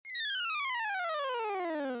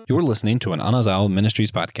You're listening to an Anazao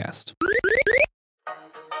Ministries podcast.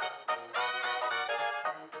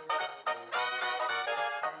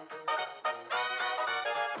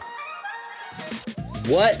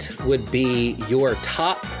 What would be your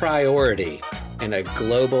top priority in a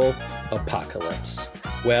global apocalypse?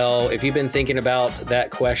 Well, if you've been thinking about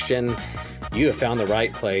that question, you have found the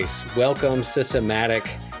right place. Welcome, systematic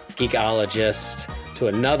geekologist, to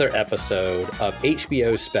another episode of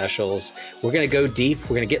HBO Specials. We're going to go deep.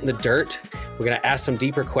 We're going to get in the dirt. We're going to ask some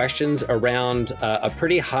deeper questions around a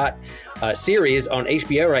pretty hot series on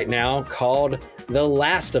HBO right now called The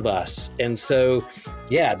Last of Us. And so,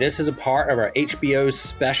 yeah, this is a part of our HBO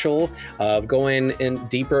special of going in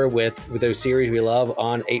deeper with those series we love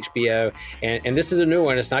on HBO. And this is a new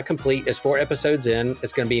one. It's not complete. It's 4 episodes in.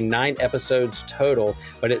 It's going to be 9 episodes total.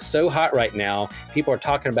 But it's so hot right now. People are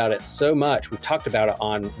talking about it so much. We've talked about it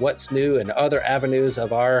on What's New and other avenues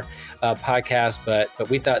of our podcast. But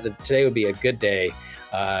we thought that today would be a good day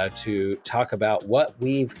to talk about what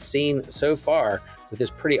we've seen so far with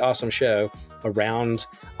this pretty awesome show around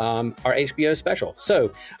our HBO special.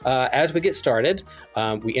 So as we get started,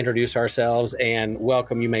 we introduce ourselves and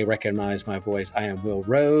welcome. You may recognize my voice. I am Will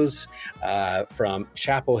Rose from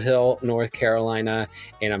Chapel Hill, North Carolina,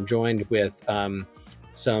 and I'm joined with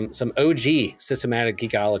some OG systematic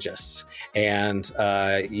geekologists, and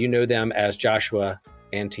you know them as Joshua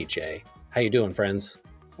and TJ. How you doing, friends?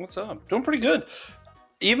 What's up? Doing pretty good.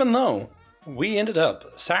 Even though we ended up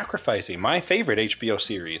sacrificing my favorite HBO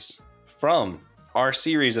series from our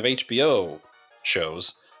series of HBO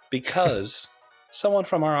shows because someone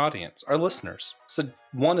from our audience, our listeners,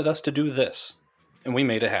 wanted us to do this, and we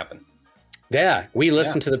made it happen. Yeah, we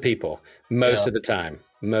listen to the people most of the time.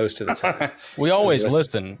 Most of the time. We always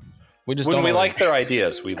listen. We just when we like their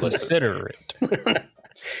ideas, we listen. Consider it.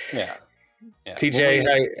 Yeah.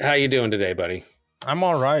 TJ, how you doing today, buddy? I'm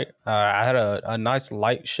all right. I had a nice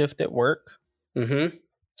light shift at work. Mm-hmm.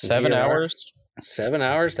 7 hours. 7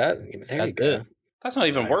 hours? That's good. That's not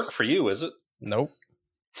even work for you, is it? Nope.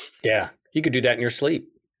 Yeah. You could do that in your sleep.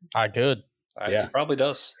 I could. It probably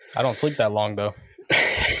does. I don't sleep that long, though.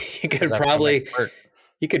 You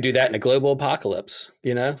could do that in a global apocalypse.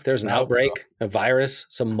 You know, if there's an outbreak, a virus,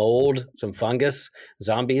 some mold, some fungus,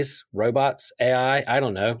 zombies, robots, AI, I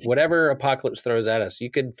don't know, whatever apocalypse throws at us,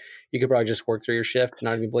 you could probably just work through your shift,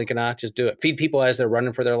 not even blink an eye, just do it. Feed people as they're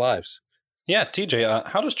running for their lives. Yeah, TJ,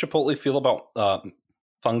 how does Chipotle feel about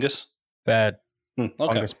fungus? Bad. Okay.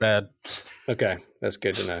 Fungus bad. Okay, that's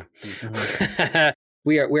good to know. Mm-hmm.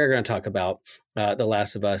 We are going to talk about The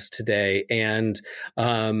Last of Us today, and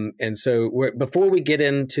so before we get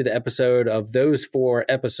into the episode of those 4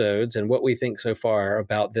 episodes and what we think so far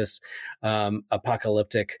about this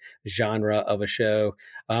apocalyptic genre of a show,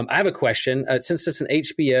 I have a question. Since it's an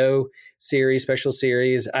HBO series, special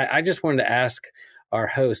series, I just wanted to ask our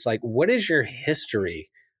host, like, what is your history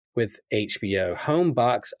with HBO, home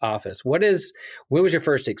box office? What was your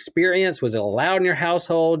first experience? Was it allowed in your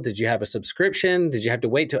household? Did you have a subscription? Did you have to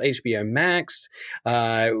wait till HBO Max?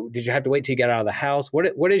 Did you have to wait till you got out of the house?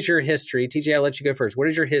 What is your history? TJ, I'll let you go first. What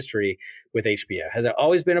is your history with HBO? Has it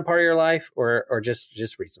always been a part of your life or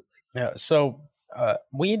just recently? Yeah. So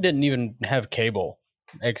we didn't even have cable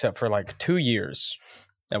except for like 2 years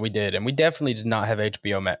that we did. And we definitely did not have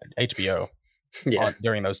HBO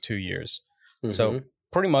during those 2 years. Mm-hmm. So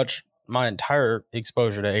pretty much my entire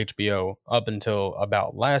exposure to HBO up until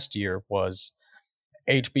about last year was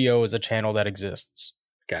HBO is a channel that exists.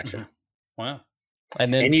 Gotcha. Mm-hmm. Wow.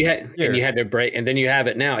 And you had to break, and then you have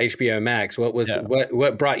it now, HBO Max.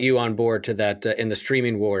 What brought you on board to that in the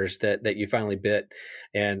streaming wars that you finally bit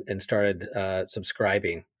and started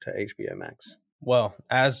subscribing to HBO Max? Well,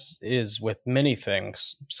 as is with many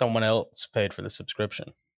things, someone else paid for the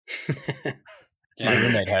subscription. My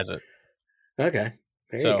roommate has it. Okay.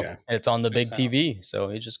 There you go. It's on the big TV, so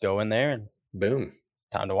you just go in there and boom.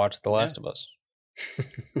 Time to watch The Last of Us.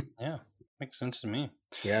 Yeah, makes sense to me.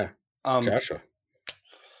 Yeah. Joshua.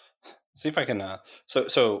 See if I can.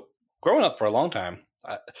 So growing up for a long time,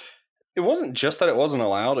 it wasn't just that it wasn't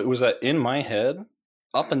allowed. It was that in my head,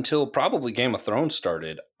 up until probably Game of Thrones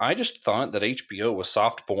started, I just thought that HBO was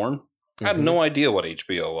soft porn. I had no idea what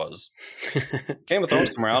HBO was. Game of Thrones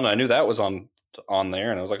came around, and I knew that was on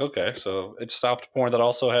there, and I was like, okay, so it's soft porn that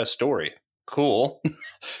also has story. Cool.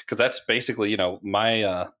 Because that's basically,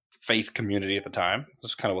 my faith community at the time.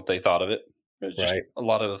 That's kind of what they thought of it. It was just a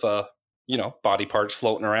lot of, body parts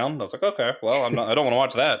floating around. I was like, okay, well, I don't want to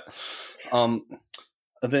watch that.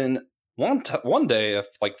 Then one day,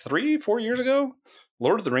 like 3-4 years ago,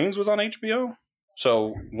 Lord of the Rings was on HBO.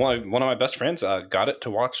 So one of my best friends got it to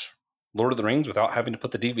watch Lord of the Rings without having to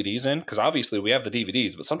put the DVDs in, because obviously we have the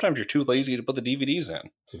DVDs, but sometimes you're too lazy to put the DVDs in.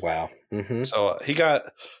 Wow. Mm-hmm. So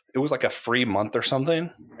it was like a free month or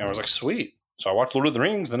something, and I was like, sweet. So I watched Lord of the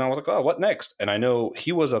Rings, then I was like, oh, what next? And I know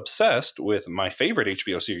he was obsessed with my favorite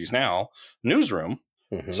HBO series now, Newsroom.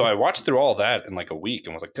 Mm-hmm. So I watched through all that in like a week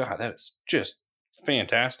and was like, God, that is just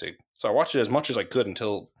fantastic. So I watched it as much as I could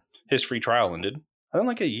until his free trial ended. And then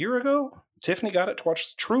like a year ago, Tiffany got it to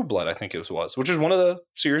watch True Blood, I think it was, which is one of the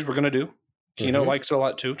series we're going to do. Kino likes it a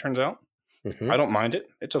lot too, turns out. I don't mind it.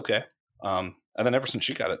 It's okay. And then ever since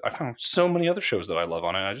she got it, I found so many other shows that I love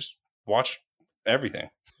on it. I just watch everything.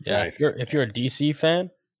 Yeah, nice. If you're a DC fan,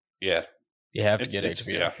 yeah, you have to get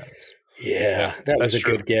HBO. Yeah, that was a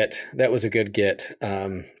good get. That was a good get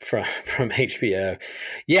from HBO.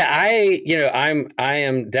 Yeah, I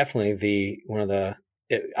am definitely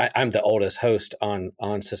I'm the oldest host on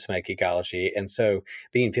Systematic Geekology. And so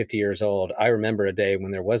being 50 years old, I remember a day when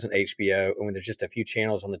there wasn't HBO and when there's just a few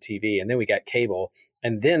channels on the TV, and then we got cable.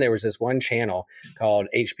 And then there was this one channel called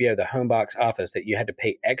HBO, the Home Box Office, that you had to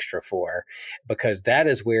pay extra for, because that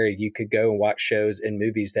is where you could go and watch shows and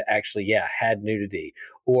movies that actually, had nudity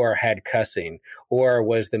or had cussing, or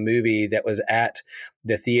was the movie that was at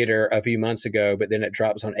the theater a few months ago, but then it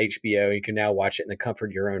drops on HBO. You can now watch it in the comfort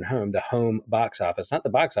of your own home, the Home Box Office, not the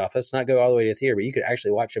box office, not go all the way to the theater, but you could actually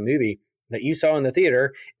watch a movie that you saw in the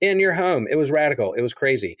theater in your home. It was radical. It was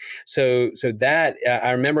crazy. So that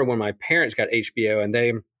I remember when my parents got HBO, and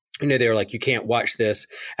they were like, you can't watch this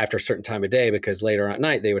after a certain time of day, because later on at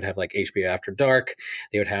night they would have like HBO After Dark.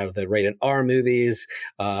 They would have the rated R movies,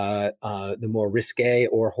 the more risque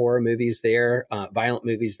or horror movies there, violent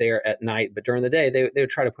movies there at night. But during the day, they would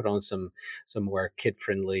try to put on some more kid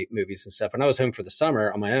friendly movies and stuff. And I was home for the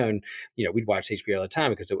summer on my own. We'd watch HBO all the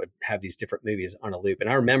time because it would have these different movies on a loop. And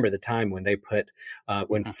I remember the time when they put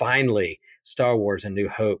when finally Star Wars: A New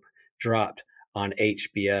Hope dropped on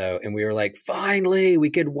HBO, and we were like, finally we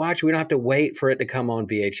could watch. We don't have to wait for it to come on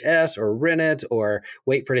VHS or rent it or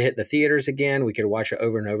wait for it to hit the theaters again. We could watch it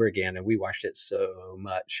over and over again, and we watched it so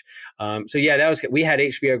much. We had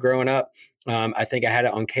HBO growing up. I think I had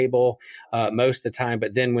it on cable most of the time,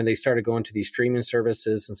 but then when they started going to these streaming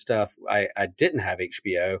services and stuff, I didn't have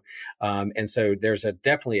HBO. And so there's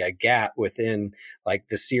definitely a gap within like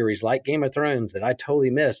the series like Game of Thrones that I totally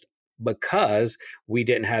missed, because we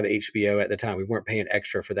didn't have HBO at the time. We weren't paying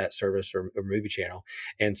extra for that service or movie channel.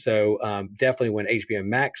 And so definitely when HBO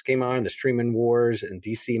Max came on, the streaming wars, and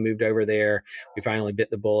DC moved over there, we finally bit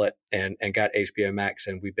the bullet and got HBO Max.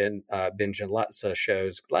 And we've been binging lots of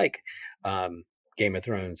shows like Game of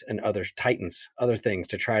Thrones and other things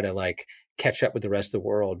to try to like catch up with the rest of the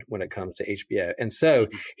world when it comes to HBO. And so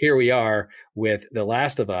here we are with The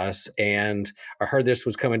Last of Us, and I heard this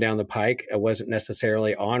was coming down the pike. It wasn't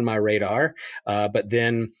necessarily on my radar, but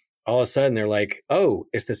then all of a sudden they're like, oh,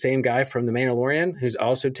 it's the same guy from The Mandalorian who's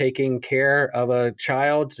also taking care of a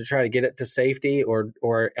child to try to get it to safety or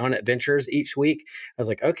on adventures each week. I was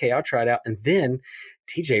like, okay, I'll try it out. And then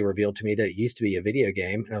TJ revealed to me that it used to be a video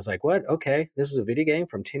game. And I was like, what? Okay, this was a video game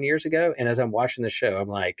from 10 years ago. And as I'm watching the show, I'm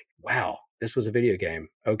like, wow, this was a video game.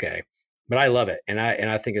 Okay. But I love it. And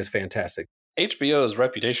I think it's fantastic. HBO's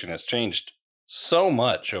reputation has changed so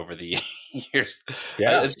much over the years.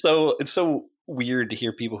 Yeah. It's so weird to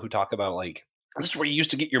hear people who talk about like, this is where you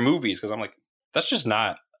used to get your movies. Cause I'm like, that's just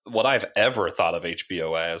not what I've ever thought of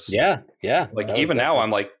HBO as. Yeah. Like even now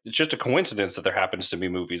I'm like, it's just a coincidence that there happens to be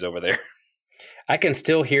movies over there. I can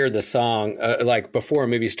still hear the song like before a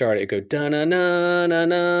movie started. It go da na na na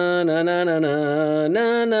na na na na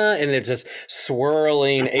na na, and it's just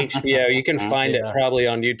swirling HBO. You can find it probably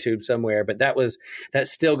on YouTube somewhere, but that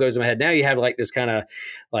still goes in my head. Now you have like this kind of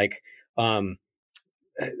like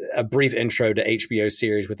a brief intro to HBO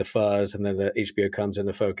series with the fuzz, and then the HBO comes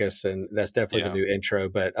into focus, and that's definitely the new intro,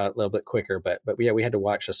 but a little bit quicker. But yeah, we had to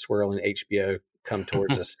watch a swirling HBO come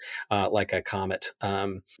towards us like a comet.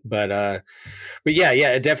 But yeah,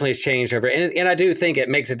 it definitely has changed over. And I do think it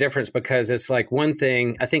makes a difference, because it's like one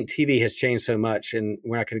thing, I think TV has changed so much, and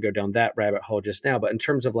we're not going to go down that rabbit hole just now, but in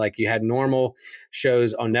terms of like you had normal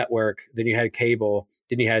shows on network, then you had cable,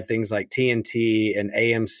 then you had things like TNT and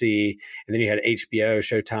AMC, and then you had HBO,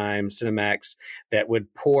 Showtime, Cinemax that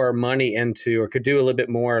would pour money into, or could do a little bit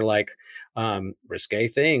more like risque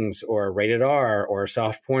things or rated R or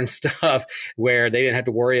soft porn stuff, where they didn't have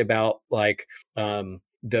to worry about like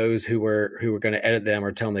those who were going to edit them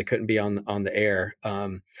or tell them they couldn't be on the air.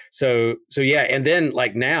 So yeah, and then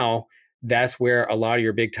like now, that's where a lot of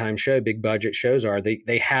your big budget shows are.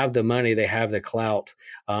 They have the money, they have the clout,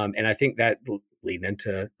 and I think that leading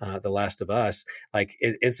into The Last of Us. Like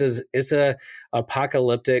it's a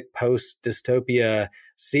apocalyptic post dystopia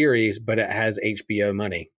series, but it has HBO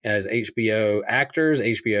money, as HBO actors,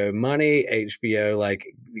 HBO money, HBO like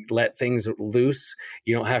let things loose.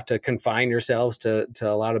 You don't have to confine yourselves to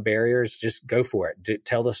a lot of barriers. Just go for it.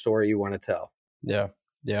 Tell the story you want to tell. Yeah.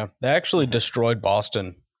 They actually destroyed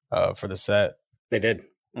Boston for the set. They did.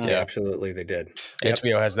 Yeah, absolutely, they did.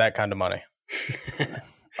 HBO has that kind of money.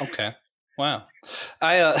 Okay. Wow.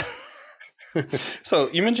 So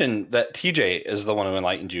you mentioned that TJ is the one who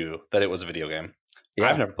enlightened you that it was a video game. Yeah.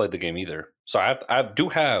 I've never played the game either. So I do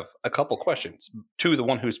have a couple questions to the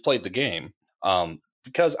one who's played the game.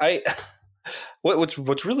 Because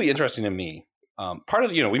what's really interesting to me, part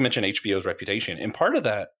of, we mentioned HBO's reputation, and part of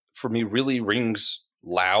that for me really rings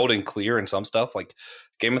loud and clear in some stuff. Like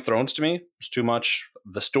Game of Thrones to me is too much.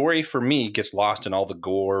 The story for me gets lost in all the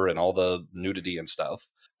gore and all the nudity and stuff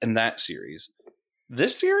in that series.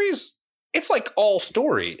 This series, it's like all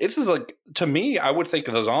story. This is like, to me, I would think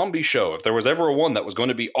of the zombie show. If there was ever one that was going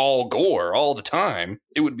to be all gore all the time,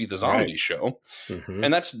 it would be the zombie show. Mm-hmm.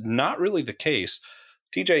 And that's not really the case.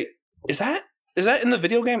 TJ, is that in the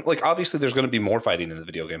video game? Like, obviously there's going to be more fighting in the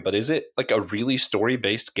video game, but is it like a really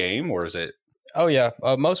story-based game, or is it? Oh, yeah.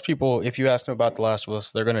 Most people, if you ask them about The Last of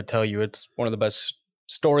Us, they're going to tell you it's one of the best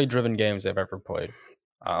story-driven games they've ever played.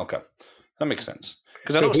 Okay. That makes sense.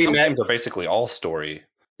 Because I know some games are basically all story.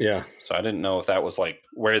 Yeah. So I didn't know if that was like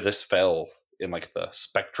where this fell in like the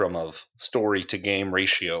spectrum of story to game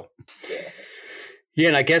ratio. Yeah,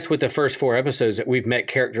 and I guess with the first 4 episodes that we've met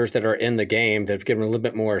characters that are in the game that have given a little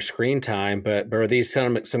bit more screen time, but are these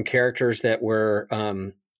some characters that were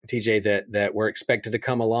TJ that were expected to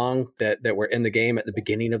come along that were in the game at the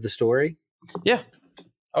beginning of the story? Yeah.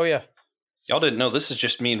 Oh yeah. Y'all didn't know this is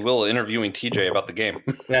just me and Will interviewing TJ about the game.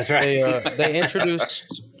 That's right. They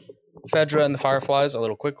introduced Fedra and the Fireflies a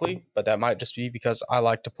little quickly, but that might just be because I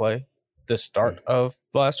like to play the start of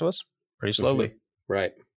The Last of Us pretty slowly. Mm-hmm.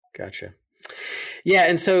 Right. Gotcha. Yeah,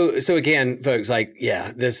 and so again, folks, like,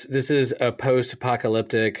 yeah, this is a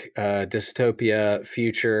post-apocalyptic dystopia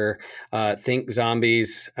future. Think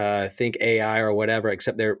zombies, think AI or whatever,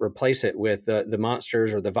 except they replace it with the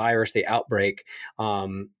monsters or the virus. The outbreak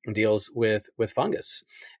deals with fungus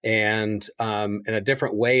and in a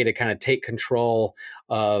different way to kind of take control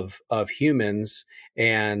of humans.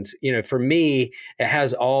 And for me, it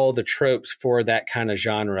has all the tropes for that kind of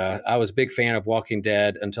genre. I was a big fan of Walking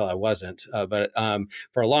Dead until I wasn't, but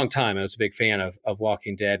for a long time, I was a big fan of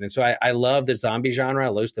Walking Dead. And so I love the zombie genre.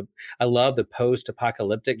 I love the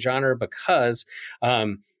post-apocalyptic genre because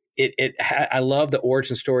I love the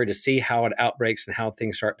origin story to see how it outbreaks and how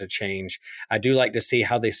things start to change. I do like to see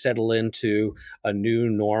how they settle into a new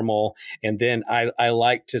normal. And then I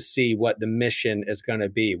like to see what the mission is going to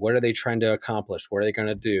be. What are they trying to accomplish? What are they going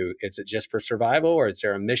to do? Is it just for survival, or is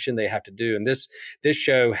there a mission they have to do? And this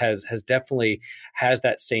show has definitely has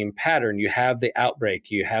that same pattern. You have the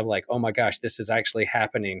outbreak. You have like, oh my gosh, this is actually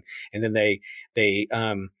happening. And then they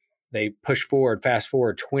push forward, fast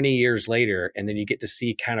forward 20 years later, and then you get to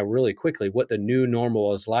see kind of really quickly what the new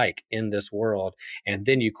normal is like in this world. And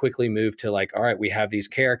then you quickly move to like, all right, we have these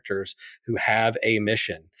characters who have a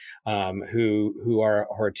mission, who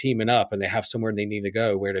are teaming up, and they have somewhere they need to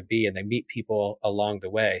go, where to be, and they meet people along the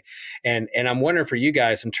way. And I'm wondering for you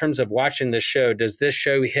guys, in terms of watching this show, does this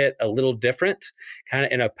show hit a little different kind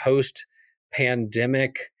of in a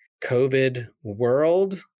post-pandemic COVID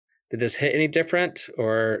world? Did this hit any different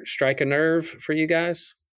or strike a nerve for you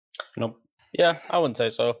guys? Nope. Yeah, I wouldn't say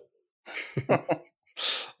so.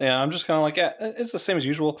 Yeah, I'm just kind of like, yeah, it's the same as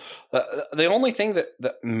usual. The only thing that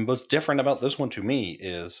was different about this one to me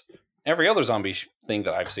is every other zombie thing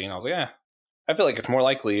that I've seen. I was like, I feel like it's more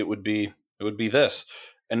likely it would be this.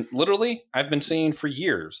 And literally, I've been seeing for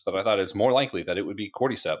years that I thought it's more likely that it would be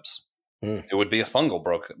cordyceps. It would be a fungal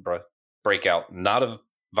breakout, not a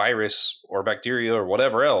virus or bacteria or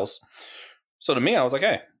whatever else. So to me, I was like,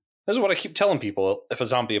 hey, this is what I keep telling people. If a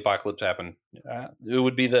zombie apocalypse happened, it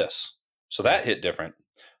would be this. So that hit different.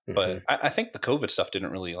 Mm-hmm. But I think the COVID stuff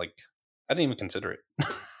didn't really I didn't even consider it.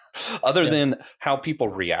 Other than how people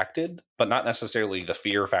reacted, but not necessarily the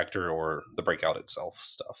fear factor or the breakout itself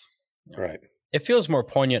stuff. Right. It feels more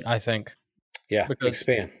poignant, I think. Yeah,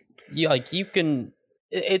 expand.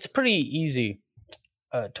 It's pretty easy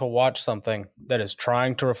to watch something that is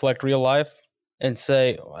trying to reflect real life and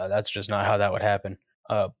say, well, that's just not how that would happen.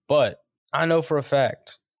 But I know for a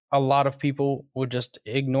fact, a lot of people would just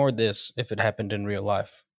ignore this if it happened in real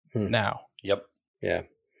life now. Yep. Yeah.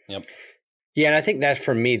 Yep. Yeah, and I think that's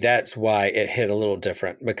for me, that's why it hit a little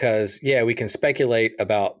different because, yeah, we can speculate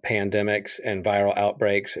about pandemics and viral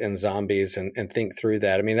outbreaks and zombies and think through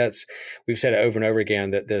that. I mean, we've said it over and over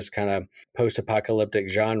again that this kind of post apocalyptic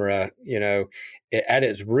genre, at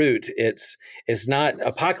its root, it's not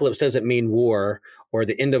apocalypse doesn't mean war or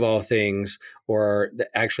the end of all things or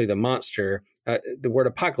actually the monster. The word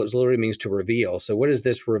apocalypse literally means to reveal. So, what is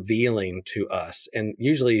this revealing to us? And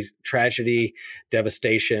usually, tragedy,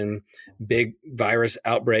 devastation, big virus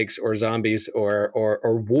outbreaks, or zombies, or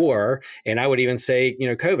war. And I would even say,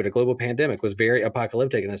 COVID, a global pandemic, was very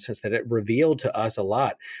apocalyptic in a sense that it revealed to us a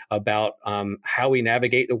lot about how we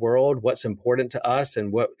navigate the world, what's important to us,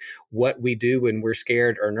 and what we do when we're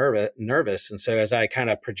scared or nervous. And so, as I kind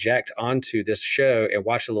of project onto this show and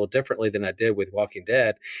watch it a little differently than I did with Walking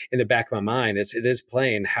Dead, in the back of my mind, it is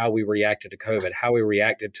playing how we reacted to COVID, how we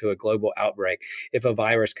reacted to a global outbreak, if a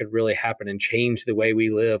virus could really happen and change the way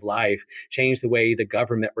we live life, change the way the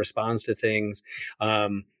government responds to things.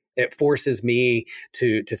 It forces me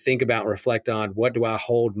to think about and reflect on what do I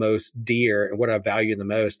hold most dear and what I value the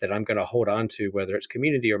most that I'm going to hold on to, whether it's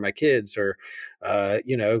community or my kids or, or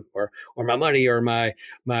my money or my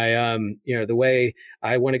the way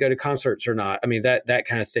I want to go to concerts or not. I mean, that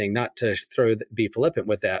kind of thing, not to be flippant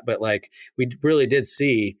with that, but like we really did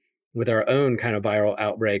see with our own kind of viral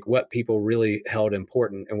outbreak, what people really held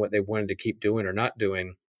important and what they wanted to keep doing or not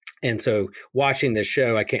doing. And so watching this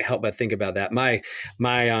show, I can't help but think about that. My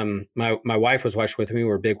wife was watching with me.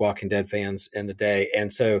 We're big Walking Dead fans in the day.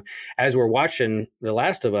 And so as we're watching The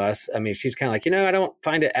Last of Us, I mean, she's kind of like, I don't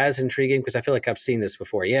find it as intriguing because I feel like I've seen this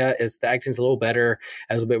before. Yeah, the acting's a little better,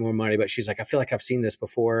 has a bit more money, but she's like, I feel like I've seen this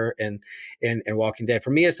before in Walking Dead.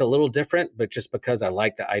 For me, it's a little different, but just because I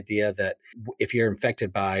like the idea that if you're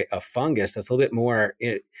infected by a fungus, that's a little bit more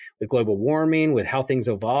with global warming, with how things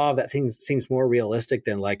evolve, that thing seems more realistic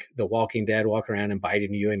than like the Walking Dead walking around and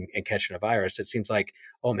biting you and catching a virus. It seems like,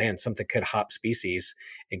 oh man, something could hop species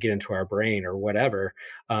and get into our brain or whatever.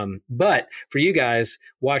 But for you guys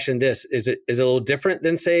watching this, is it a little different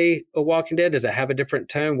than say a Walking Dead? Does it have a different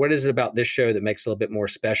tone? What is it about this show that makes it a little bit more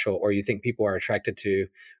special, or you think people are attracted to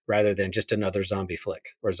rather than just another zombie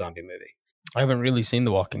flick or zombie movie? I haven't really seen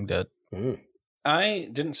The Walking Dead. I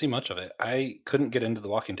didn't see much of it. I couldn't get into The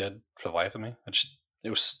Walking Dead for the life of me. It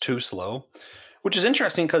was too slow. Which is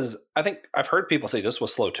interesting because I think I've heard people say this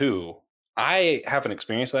was slow too. I haven't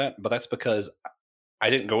experienced that, but that's because I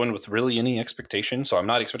didn't go in with really any expectation. So I'm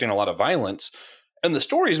not expecting a lot of violence. And the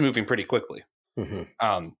story is moving pretty quickly.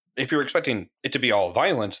 Mm-hmm. If you're expecting it to be all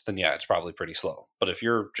violence, then yeah, it's probably pretty slow. But if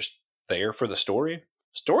you're just there for the story's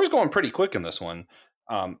going pretty quick in this one.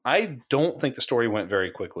 I don't think the story went very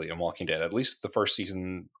quickly in Walking Dead. At least the first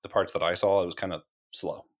season, the parts that I saw, it was kind of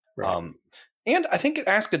slow. Right. And I think it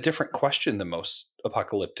asked a different question than most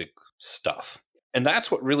apocalyptic stuff. And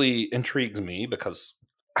that's what really intrigues me because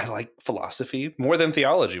I like philosophy more than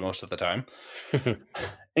theology most of the time.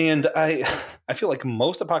 And I feel like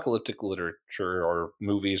most apocalyptic literature or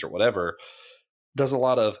movies or whatever does a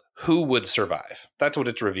lot of who would survive. That's what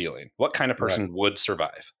it's revealing. What kind of person would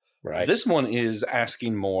survive? Right. This one is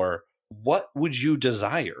asking more, what would you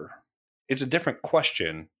desire? It's a different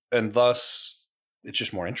question. And thus, it's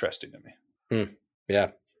just more interesting to me.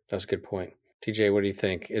 Yeah, that's a good point. TJ, what do you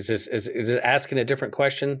think? Is it asking a different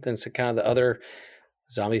question than kind of the other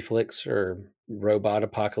zombie flicks or robot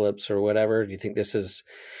apocalypse or whatever? Do you think this is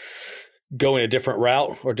going a different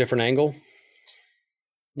route or different angle?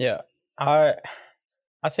 Yeah, I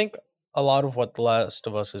think a lot of what The Last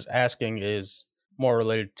of Us is asking is more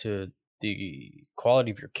related to the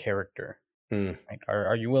quality of your character. Like,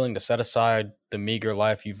 are you willing to set aside the meager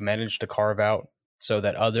life you've managed to carve out so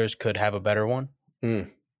that others could have a better one?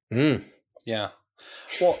 Yeah.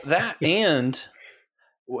 Well, that and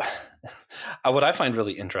what I find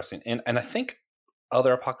really interesting, and I think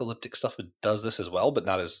other apocalyptic stuff does this as well, but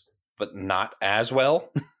not as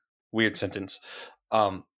well. Weird sentence.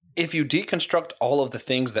 If you deconstruct all of the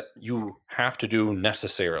things that you have to do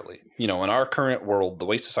necessarily, in our current world, the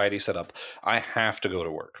way society is set up, I have to go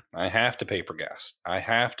to work. I have to pay for gas. I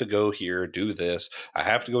have to go here, do this. I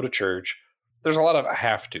have to go to church. There's a lot of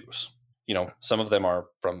have tos. Some of them are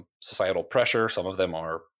from societal pressure. Some of them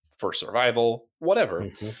are for survival, whatever.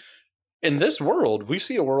 Mm-hmm. In this world, we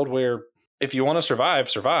see a world where if you want to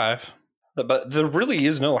survive. But there really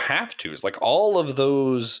is no have tos. Like all of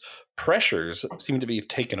those pressures seem to be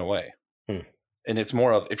taken away. And it's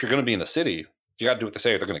more of, if you're going to be in the city, you got to do what they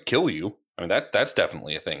say or they're going to kill you. I mean, that's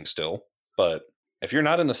definitely a thing still. But if you're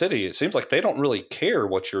not in the city, it seems like they don't really care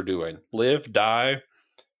what you're doing. Live, die,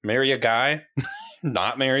 marry a guy,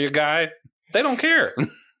 not marry a guy. They don't care.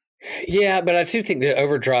 Yeah, but I do think the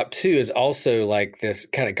overdrop too is also like this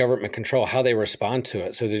kind of government control, how they respond to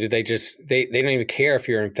it. So do they just they don't even care if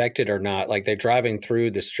you're infected or not. Like they're driving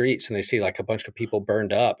through the streets and they see like a bunch of people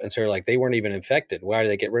burned up, and so they're like they weren't even infected. Why do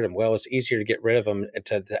they get rid of them? Well, it's easier to get rid of them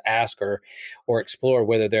to ask or explore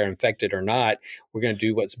whether they're infected or not. We're going to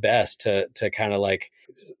do what's best to kind of like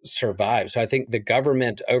survive. So I think the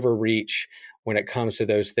government overreach when it comes to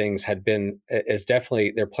those things is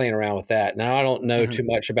definitely they're playing around with that. Now I don't know too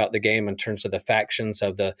much about the game in terms of the factions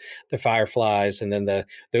of the Fireflies and then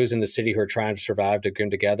those in the city who are trying to survive to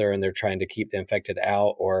come together and they're trying to keep the infected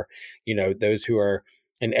out, or those who are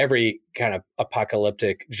in every kind of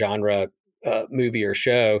apocalyptic genre movie or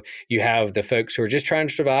show. You have the folks who are just trying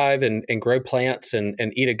to survive and grow plants and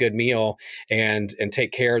eat a good meal and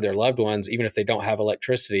take care of their loved ones, even if they don't have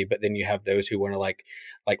electricity. But then you have those who want to like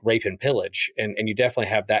rape and pillage. And you definitely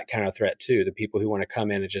have that kind of threat too. The people who want to come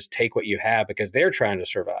in and just take what you have because they're trying to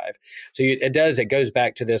survive. So it goes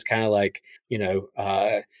back to this kind of like,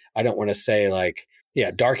 I don't want to say like,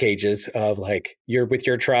 dark ages of like you're with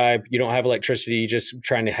your tribe, you don't have electricity, you just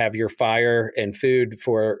trying to have your fire and food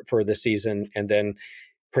for the season and then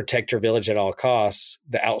protect your village at all costs.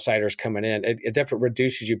 The outsiders coming in, it definitely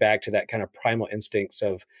reduces you back to that kind of primal instincts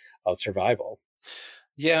of survival.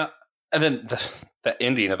 Yeah. And then the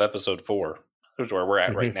ending of episode 4 is where we're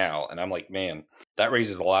at right now. And I'm like, man, that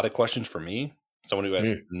raises a lot of questions for me. Someone who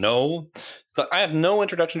has I have no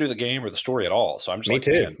introduction to the game or the story at all. So I'm just Me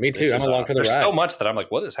too. I'm along for the ride. There's so much that I'm like,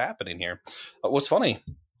 what is happening here? What's funny,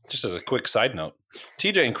 just as a quick side note,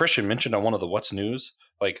 TJ and Christian mentioned on one of the What's News,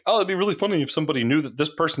 like, oh, it'd be really funny if somebody knew that this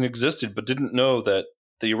person existed, but didn't know that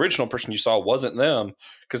the original person you saw wasn't them,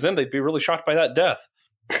 because then they'd be really shocked by that death.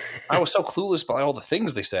 I was so clueless by all the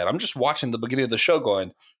things they said. I'm just watching the beginning of the show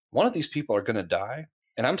going, one of these people are going to die.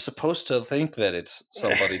 And I'm supposed to think that it's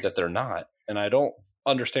somebody that they're not. And I don't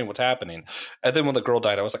understand what's happening. And then when the girl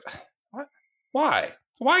died, I was like, what? Why?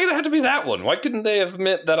 Why did it have to be that one? Why couldn't they have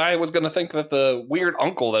meant that I was going to think that the weird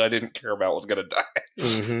uncle that I didn't care about was going to die?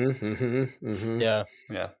 Yeah.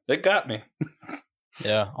 Yeah. It got me.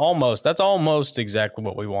 Yeah. Almost. That's almost exactly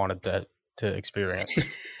what we wanted to experience.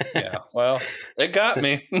 Yeah. Well, it got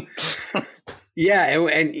me. Yeah,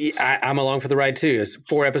 and I'm along for the ride too. It's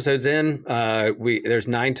 4 episodes in. There's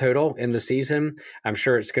 9 total in the season. I'm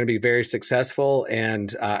sure it's going to be very successful,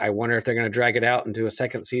 and I wonder if they're going to drag it out and do a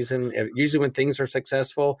second season. Usually, when things are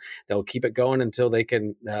successful, they'll keep it going until they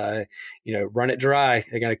can, run it dry.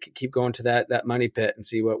 They're going to keep going to that money pit and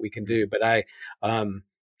see what we can do. But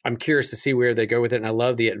I'm curious to see where they go with it, and I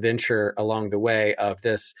love the adventure along the way of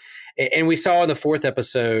this. And we saw in the 4th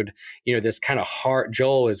episode, this kind of hard.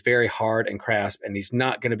 Joel is very hard and crass, and he's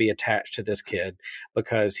not going to be attached to this kid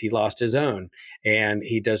because he lost his own, and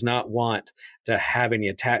he does not want to have any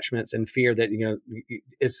attachments and fear that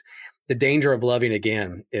it's the danger of loving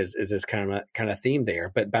again is this kind of theme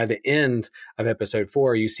there. But by the end of episode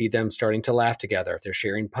 4, you see them starting to laugh together. They're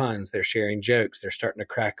sharing puns, they're sharing jokes, they're starting to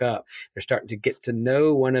crack up, they're starting to get to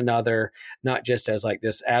know one another, not just as like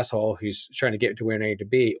this asshole who's trying to get to where they need to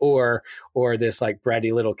be, or this like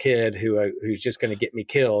bratty little kid who's just going to get me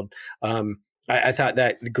killed. I thought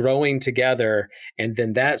that growing together, and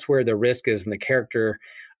then that's where the risk is in the character,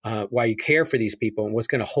 why you care for these people and what's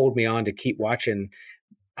going to hold me on to keep watching,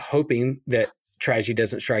 hoping that tragedy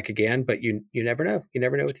doesn't strike again. But you never know. You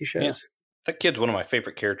never know with these shows. Yeah. That kid's one of my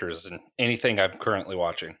favorite characters in anything I'm currently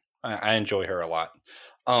watching. I enjoy her a lot.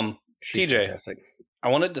 She's TJ, fantastic. I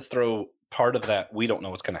wanted to throw part of that we don't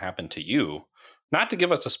know what's going to happen to you. Not to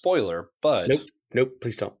give us a spoiler, but... Nope,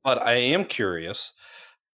 please don't. But I am curious,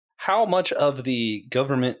 how much of the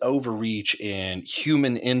government overreach and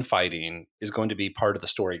human infighting is going to be part of the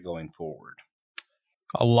story going forward?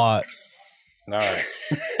 A lot. All right.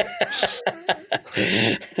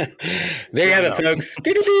 There you have it, folks.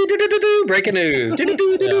 Breaking news.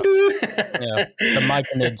 Yeah. The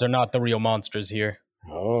myconids are not the real monsters here.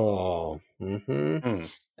 Oh.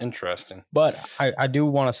 Interesting. But I do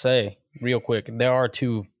want to say real quick, there are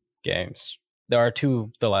 2 games. There are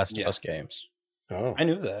 2 The Last of Us games. Oh, I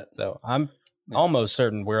knew that. So I'm almost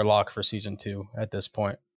certain we're locked for season 2 at this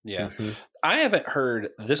point. Yeah. I haven't heard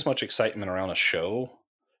this much excitement around a show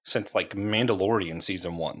since like Mandalorian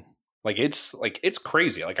season 1. It's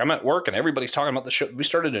crazy. Like I'm at work and everybody's talking about the show. We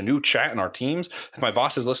started a new chat in our teams. If my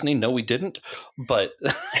boss is listening, no, we didn't. But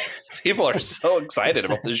people are so excited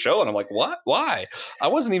about this show. And I'm like, what? Why? I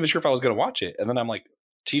wasn't even sure if I was going to watch it. And then I'm like,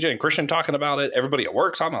 TJ and Christian talking about it. Everybody at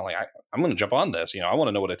work. So I'm like, I'm going to jump on this. I want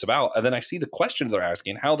to know what it's about. And then I see the questions they're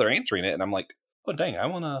asking, how they're answering it. And I'm like, oh, dang, I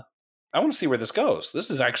want to I want to see where this goes. This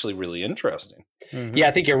is actually really interesting. Mm-hmm. Yeah,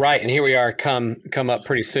 I think you're right. And here we are, come up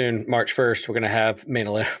pretty soon, March 1st. We're going to have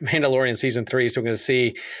Mandalorian season 3. So we're going to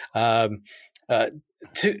see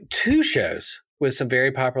two shows with some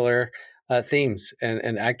very popular themes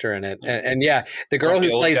and actor in it. And yeah, the girl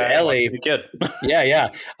who plays Ellie,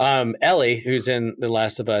 Ellie, who's in The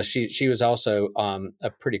Last of Us, she was also a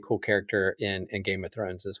pretty cool character in Game of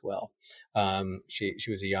Thrones as well. She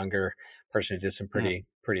was a younger person who did some pretty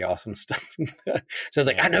awesome stuff. So I was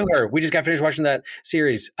like, I know her. We just got finished watching that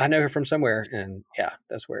series. I know her from somewhere. And yeah,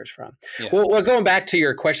 that's where it's from. Yeah. Well, going back to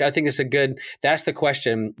your question, I think that's the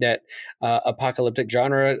question that apocalyptic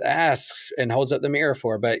genre asks and holds up the mirror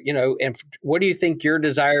for. But, and what do you think your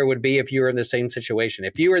desire would be if you were in the same situation?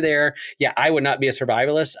 If you were there, I would not be a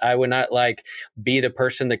survivalist. I would not be the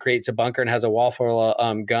person that creates a bunker and has a wall full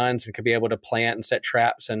of guns and could be able to plant and set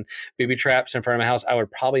traps and booby traps in front of my house. I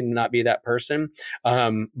would probably not be that person.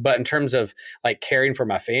 But in terms of caring for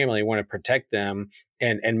my family, want to protect them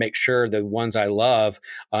and make sure the ones I love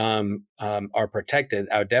are protected,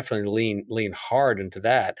 I would definitely lean hard into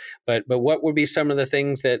that. But what would be some of the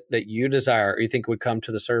things that you desire or you think would come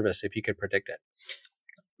to the service if you could predict it?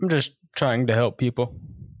 I'm just trying to help people.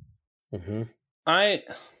 Mm-hmm.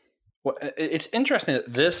 It's interesting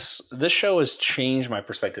that this show has changed my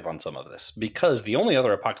perspective on some of this, because the only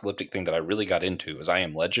other apocalyptic thing that I really got into is I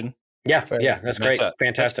Am Legend. Yeah, that's great.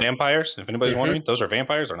 Fantastic. That's vampires. If anybody's wondering, those are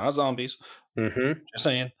vampires. They're not zombies. Mm-hmm. Just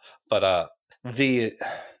saying. But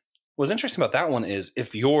what's interesting about that one is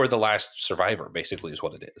if you're the last survivor, basically, is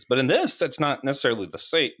what it is. But in this, that's not necessarily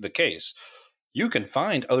the case. You can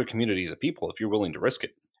find other communities of people if you're willing to risk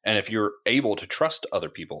it, and if you're able to trust other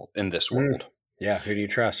people in this world. Yeah, who do you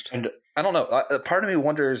trust? And I don't know. Part of me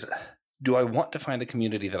wonders, do I want to find a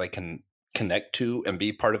community that I can connect to and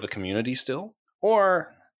be part of the community still?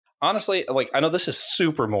 Or honestly, I know this is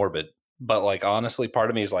super morbid, but honestly, part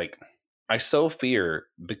of me is I so fear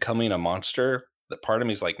becoming a monster that part of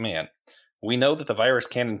me is man, we know that the virus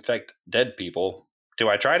can infect dead people. Do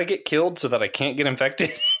I try to get killed so that I can't get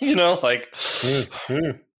infected? Yeah,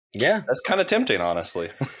 that's kind of tempting, honestly.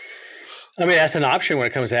 I mean, that's an option when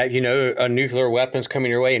it comes to that. A nuclear weapon's coming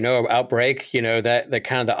your way, outbreak, that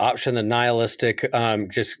kind of the option, the nihilistic,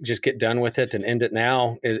 just get done with it and end it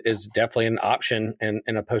now is definitely an option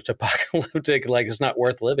in a post-apocalyptic, it's not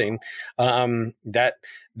worth living. That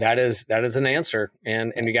is an answer.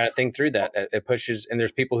 And you got to think through that. It pushes, and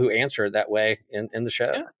there's people who answer it that way in the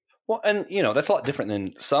show. Yeah. Well, and that's a lot different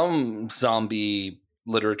than some zombie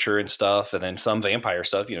literature and stuff, and then some vampire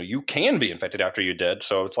stuff. You can be infected after you're dead,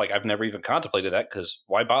 so it's I've never even contemplated that, because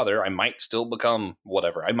why bother? I might still become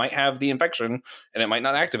whatever. I might have the infection and it might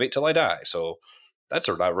not activate till I die, so that's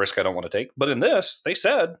a risk I don't want to take. But in this, they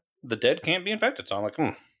said the dead can't be infected, so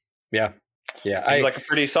I'm yeah seems like a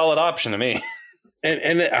pretty solid option to me.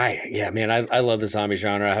 I love the zombie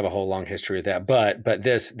genre. I have a whole long history with that, but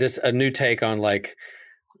this a new take on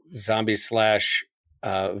zombie /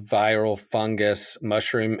 viral fungus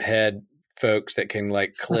mushroom head folks that can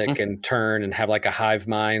click and turn and have a hive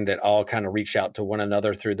mind that all kind of reach out to one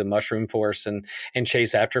another through the mushroom force and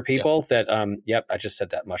chase after people. That I just said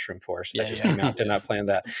that, mushroom force. That just came out. Did not plan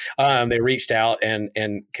that. They reached out and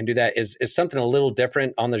can do that. Is something a little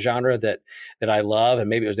different on the genre that I love, and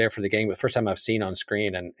maybe it was there for the game, but first time I've seen on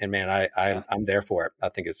screen, and man, I'm there for it. I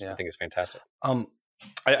think it's fantastic.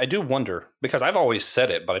 I do wonder, because I've always said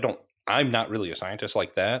it, but I'm not really a scientist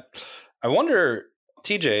like that. I wonder,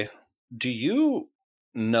 TJ, do you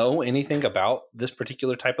know anything about this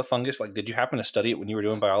particular type of fungus? Did you happen to study it when you were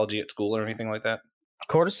doing biology at school or anything like that?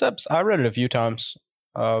 Cordyceps, I read it a few times.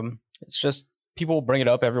 It's just people bring it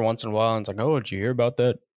up every once in a while, and it's oh, did you hear about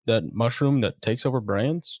that mushroom that takes over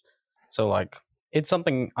brains? So it's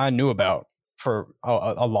something I knew about for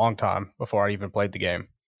a long time before I even played the game.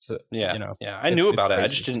 So, I knew about it. I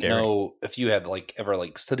just didn't know if you had ever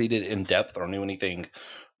studied it in depth or knew anything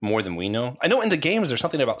more than we know. I know in the games there's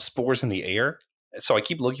something about spores in the air, so I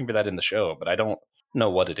keep looking for that in the show, but I don't know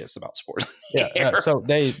what it is about spores. So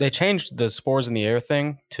they changed the spores in the air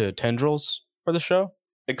thing to tendrils for the show.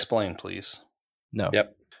 Explain, please. No.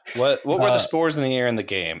 Yep. What were the spores in the air in the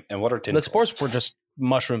game, and what are tendrils? The spores were just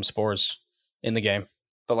mushroom spores in the game.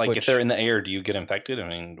 But if they're in the air, do you get infected? I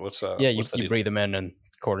mean, you breathe them in and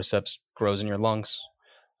cordyceps grows in your lungs.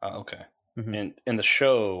 Okay. Mm-hmm. And in the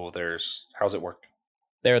show, how's it work?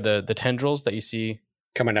 They're the tendrils that you see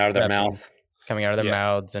coming out of their mouths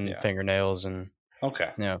and fingernails and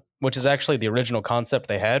okay. which is actually the original concept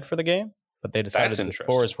they had for the game. but they decided the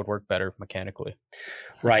spores would work better mechanically.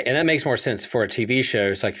 Right. And that makes more sense for a TV show.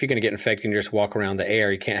 It's like if you're going to get infected and just walk around the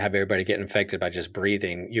air, you can't have everybody get infected by just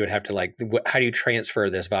breathing. You would have to how do you transfer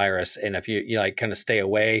this virus? And if you like kind of stay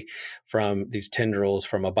away from these tendrils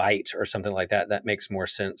from a bite or something like that, that makes more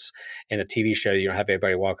sense. In a TV show, you don't have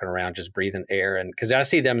everybody walking around just breathing air. And because I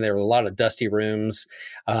see them, there are a lot of dusty rooms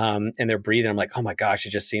and they're breathing. I'm like, oh my gosh, it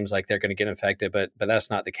just seems like they're going to get infected. But that's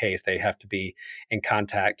not the case. They have to be in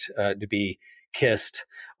contact to be kissed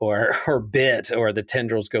or bit, or the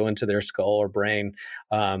tendrils go into their skull or brain.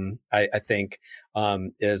 I think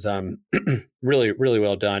is really, really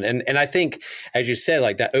well done. And I think, as you said,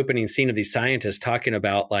 like that opening scene of these scientists talking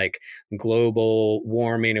about like global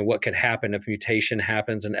warming and what could happen if mutation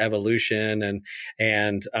happens and evolution.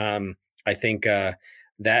 And I think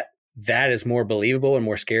that is more believable and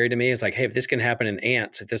more scary to me. It's like, hey, if this can happen in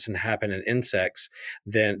ants, if this can happen in insects,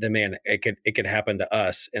 then man, it could happen to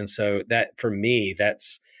us. And so that, for me,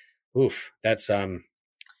 that's an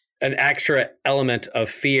extra element of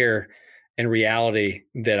fear and reality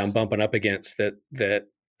that I'm bumping up against that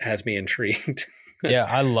has me intrigued. Yeah,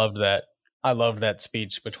 I loved that. I loved that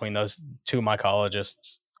speech between those two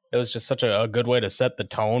mycologists. It was just such a good way to set the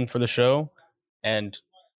tone for the show, and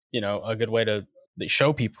a good way to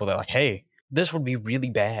show people that, like, hey, this would be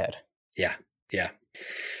really bad. Yeah.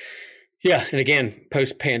 And again,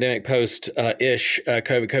 post-pandemic, post-ish,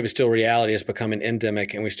 COVID still reality has become an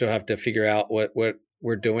endemic, and we still have to figure out what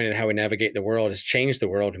we're doing and how we navigate the world. It's changed the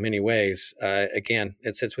world in many ways. Again,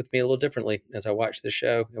 it sits with me a little differently as I watch the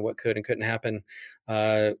show and what could and couldn't happen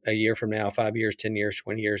a year from now, 5 years, 10 years,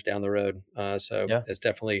 20 years down the road. It's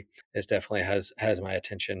definitely has my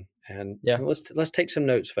attention. And let's take some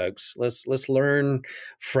notes, folks. Let's learn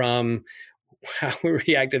from how we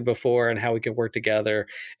reacted before and how we can work together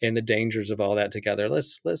and the dangers of all that together.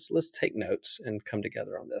 Let's take notes and come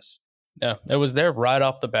together on this. Yeah, it was there right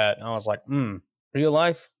off the bat. I was like, real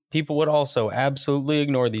life, people would also absolutely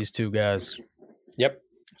ignore these two guys. Yep,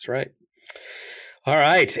 that's right. All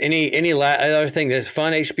right. Any other thing? There's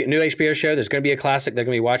fun new HBO show. There's going to be a classic. They're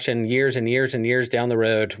going to be watching years and years and years down the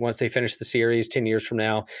road. Once they finish the series, 10 years from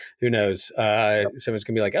now, who knows? Someone's going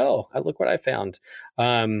to be like, oh, look what I found.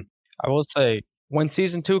 I will say, when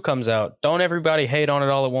season 2 comes out, don't everybody hate on it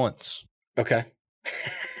all at once. Okay.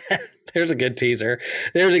 There's a good teaser.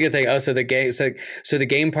 There's a good thing. Oh, so the game, so the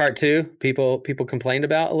game part 2, people complained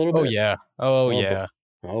about a little bit. Oh yeah.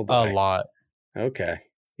 Oh boy. A lot. Okay.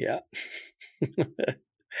 Yeah.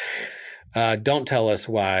 Don't tell us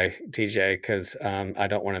why, TJ, because I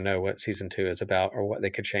don't want to know what season 2 is about or what they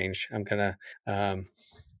could change. I'm gonna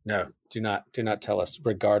no, do not tell us,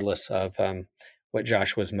 regardless of what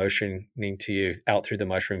Josh was motioning to you out through the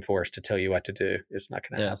mushroom forest to tell you what to do. It's not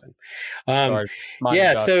going to happen.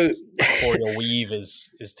 Sorry. So corporeal weave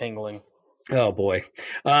is tingling. Oh boy.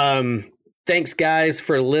 Thanks, guys,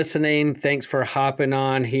 for listening. Thanks for hopping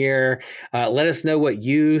on here. Let us know what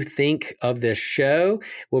you think of this show.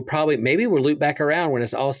 Maybe we'll loop back around when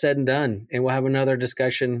it's all said and done, and we'll have another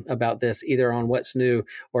discussion about this, either on What's New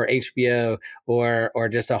or HBO or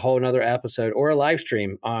just a whole nother episode or a live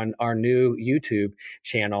stream on our new YouTube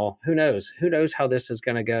channel. Who knows? Who knows how this is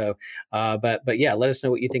going to go? But yeah, let us know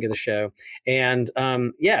what you think of the show. And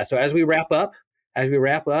so as we wrap up,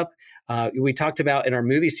 we talked about in our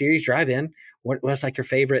movie series Drive-In, what's like your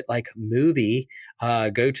favorite movie,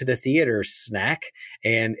 go to the theater snack,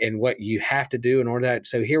 and what you have to do in order to.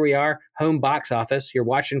 So here we are, home box office. You're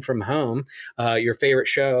watching from home, your favorite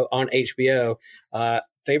show on HBO.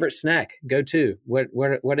 Favorite snack, go to.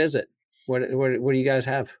 What is it? What do you guys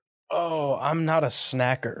have? Oh, I'm not a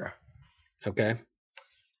snacker. Okay,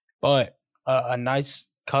 but a nice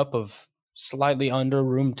cup of slightly under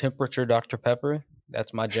room temperature Dr. Pepper.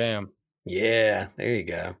 That's my jam. Yeah, there you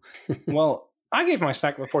go. Well, I gave my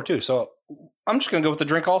snack before too, so I'm just going to go with the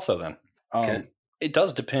drink also then. Okay. It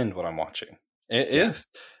does depend what I'm watching. If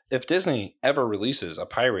Disney ever releases a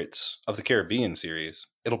Pirates of the Caribbean series,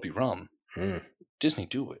 it'll be rum. Disney,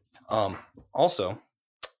 do it. Also,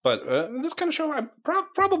 but this kind of show,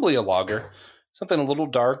 probably a lager. Something a little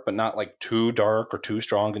dark, but not like too dark or too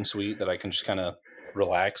strong and sweet, that I can just kind of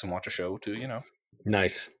relax and watch a show too,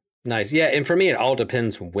 Nice. Yeah, and for me it all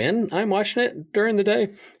depends when I'm watching it during the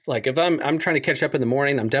day. Like if I'm trying to catch up in the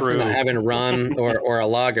morning, I'm definitely not having a rum or a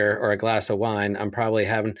lager or a glass of wine. I'm probably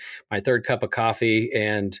having my third cup of coffee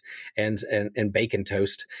and bacon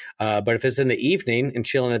toast. But if it's in the evening and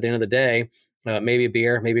chilling at the end of the day, maybe a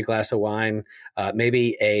beer, maybe a glass of wine,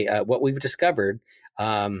 maybe what we've discovered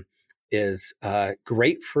is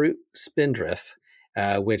grapefruit Spindrift,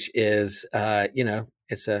 which is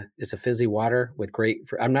it's a fizzy water with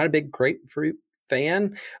grapefruit. I'm not a big grapefruit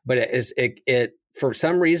fan, but it for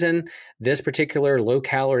some reason, this particular low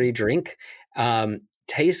calorie drink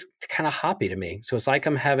tastes kind of hoppy to me. So it's like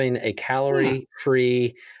I'm having a calorie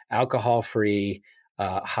free, alcohol free,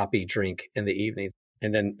 hoppy drink in the evening.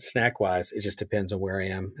 And then snack wise, it just depends on where I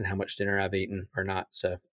am and how much dinner I've eaten or not.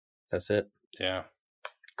 So that's it. Yeah.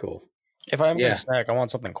 Cool. If I'm going to snack, I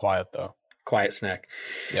want something quiet though. Quiet snack.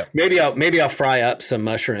 Yeah. Maybe I'll fry up some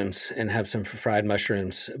mushrooms and have some fried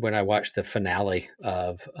mushrooms when I watch the finale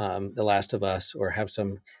of The Last of Us, or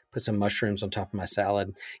put some mushrooms on top of my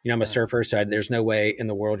salad. You know, I'm a surfer, so there's no way in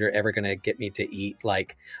the world you're ever going to get me to eat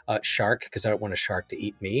like a shark, because I don't want a shark to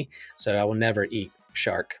eat me. So I will never eat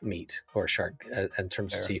shark meat or shark in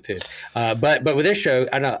terms of seafood. But with this show,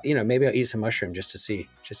 I know, you know, maybe I'll eat some mushroom just to see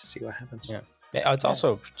what happens. Yeah. It's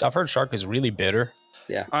also, I've heard shark is really bitter.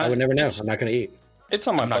 Yeah, I would never know. I'm not going to eat. It's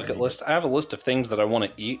on my bucket list. I have a list of things that I want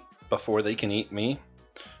to eat before they can eat me.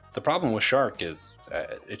 The problem with shark is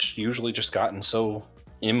it's usually just gotten so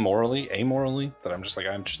amorally that I'm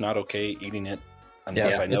just not okay eating it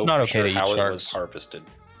unless I know it's not for okay to how eat it was sharks. harvested.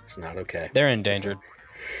 It's not okay. They're endangered.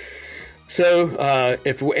 So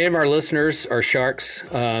if any of our listeners are sharks,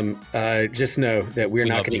 just know that we're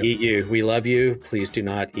not going to eat you. We love you. Please do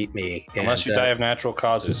not eat me. Unless you die of natural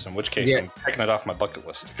causes, in which case I'm taking it off my bucket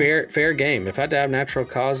list. Fair game. If I die of natural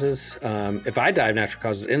causes, in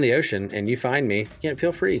the ocean and you find me,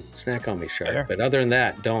 feel free. Snack on me, shark. Fair. But other than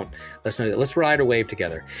that, don't. Let's know that. Let's ride a wave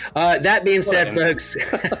together. That being said, folks,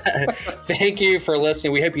 thank you for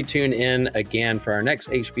listening. We hope you tune in again for our next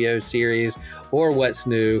HBO series, or What's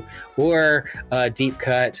New, or Deep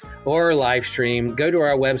Cut, or live stream. Go to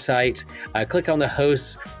our website, click on the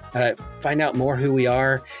hosts, find out more who we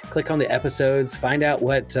are, click on the episodes, find out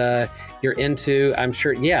what you're into. I'm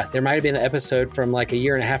sure, there might have been an episode from like a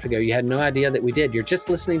year and a half ago you had no idea that we did. You're just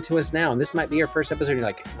listening to us now, and this might be your first episode. You're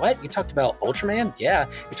like, what? You talked about Ultraman? Yeah.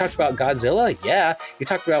 You talked about Godzilla? Yeah. You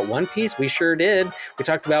talked about One Piece? We sure did. We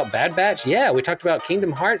talked about Bad Batch? Yeah. We talked about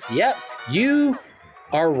Kingdom Hearts? Yep. You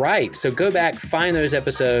are right. So go back, find those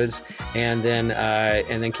episodes, and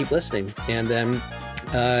then keep listening. And then,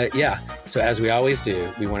 So as we always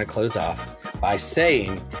do, we want to close off by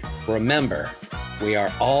saying, remember, we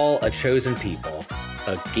are all a chosen people,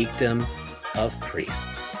 a geekdom of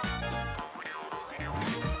priests.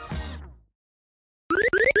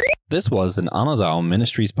 This was an Anazao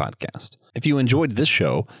Ministries podcast. If you enjoyed this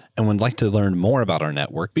show and would like to learn more about our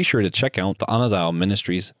network, be sure to check out the Anazao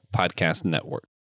Ministries Podcast Network.